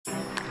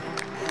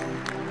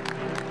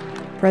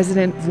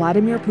President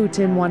Vladimir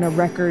Putin won a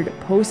record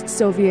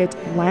post-Soviet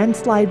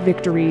landslide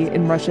victory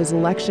in Russia's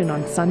election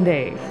on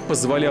Sunday.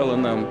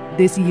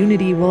 This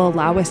unity will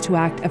allow us to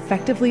act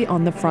effectively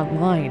on the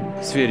front line.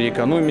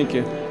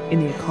 In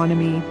the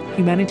economy,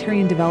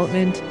 humanitarian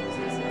development,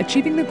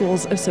 achieving the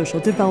goals of social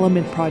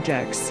development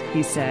projects,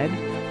 he said.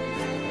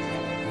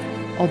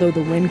 Although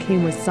the win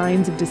came with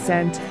signs of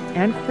dissent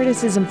and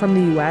criticism from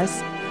the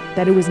U.S.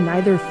 that it was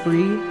neither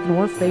free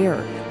nor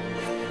fair.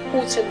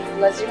 Putin,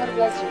 Vladimir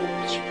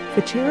Vladimirovich.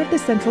 The chair of the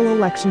Central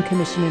Election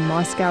Commission in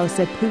Moscow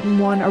said Putin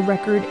won a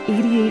record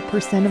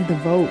 88% of the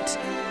vote.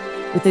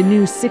 With a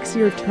new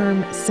 6-year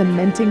term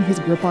cementing his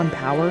grip on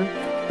power,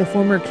 the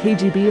former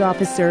KGB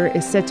officer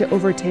is set to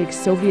overtake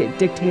Soviet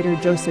dictator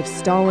Joseph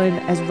Stalin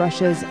as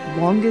Russia's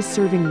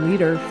longest-serving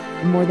leader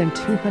in more than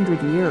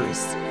 200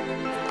 years.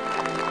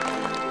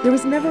 There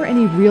was never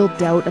any real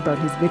doubt about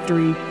his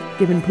victory,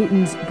 given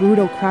Putin's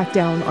brutal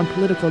crackdown on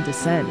political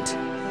dissent.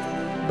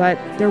 But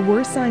there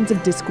were signs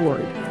of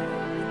discord.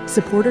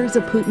 Supporters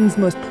of Putin's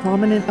most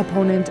prominent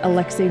opponent,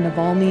 Alexei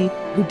Navalny,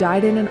 who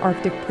died in an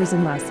Arctic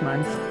prison last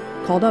month,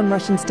 called on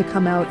Russians to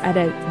come out at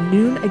a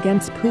Noon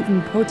Against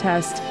Putin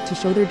protest to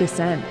show their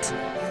dissent.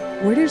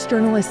 Reuters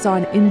journalists saw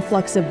an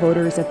influx of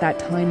voters at that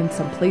time in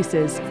some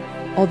places,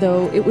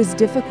 although it was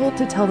difficult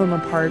to tell them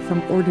apart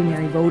from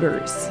ordinary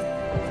voters.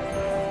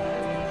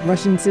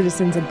 Russian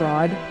citizens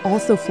abroad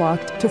also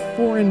flocked to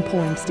foreign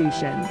polling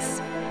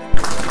stations.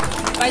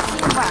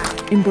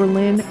 In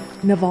Berlin,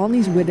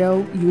 Navalny's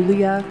widow,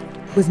 Yulia,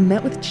 was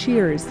met with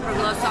cheers.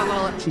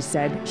 She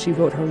said she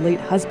wrote her late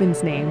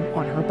husband's name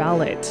on her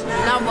ballot.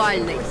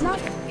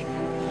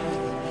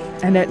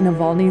 And at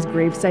Navalny's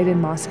gravesite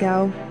in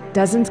Moscow,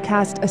 dozens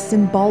cast a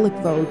symbolic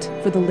vote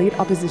for the late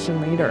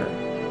opposition leader.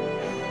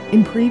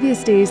 In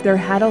previous days, there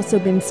had also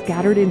been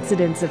scattered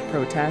incidents of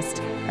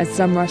protest, as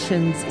some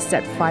Russians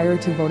set fire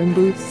to voting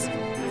booths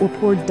or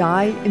poured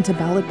dye into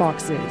ballot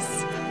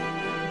boxes.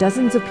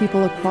 Dozens of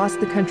people across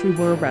the country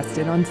were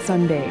arrested on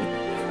Sunday,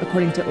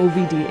 according to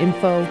OVD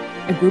Info,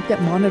 a group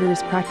that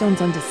monitors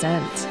crackdowns on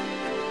dissent.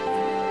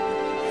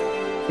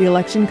 The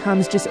election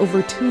comes just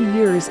over 2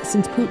 years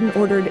since Putin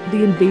ordered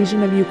the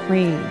invasion of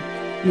Ukraine,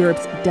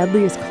 Europe's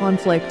deadliest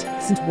conflict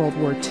since World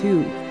War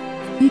II.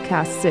 He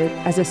casts it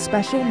as a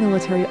special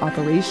military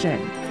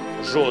operation.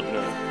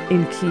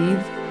 In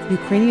Kyiv,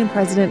 Ukrainian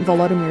President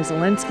Volodymyr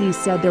Zelensky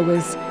said there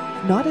was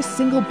not a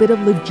single bit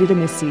of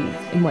legitimacy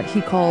in what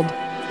he called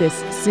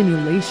this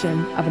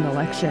simulation of an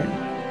election.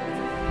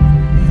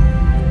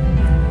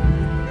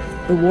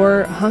 The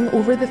war hung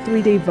over the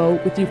 3-day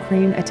vote, with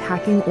Ukraine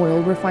attacking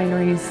oil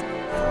refineries,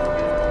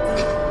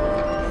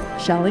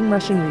 shelling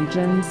Russian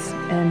regions,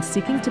 and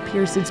seeking to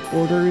pierce its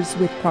borders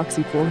with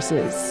proxy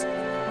forces.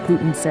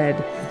 Putin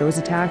said those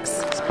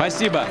attacks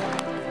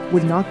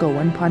would not go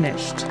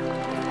unpunished.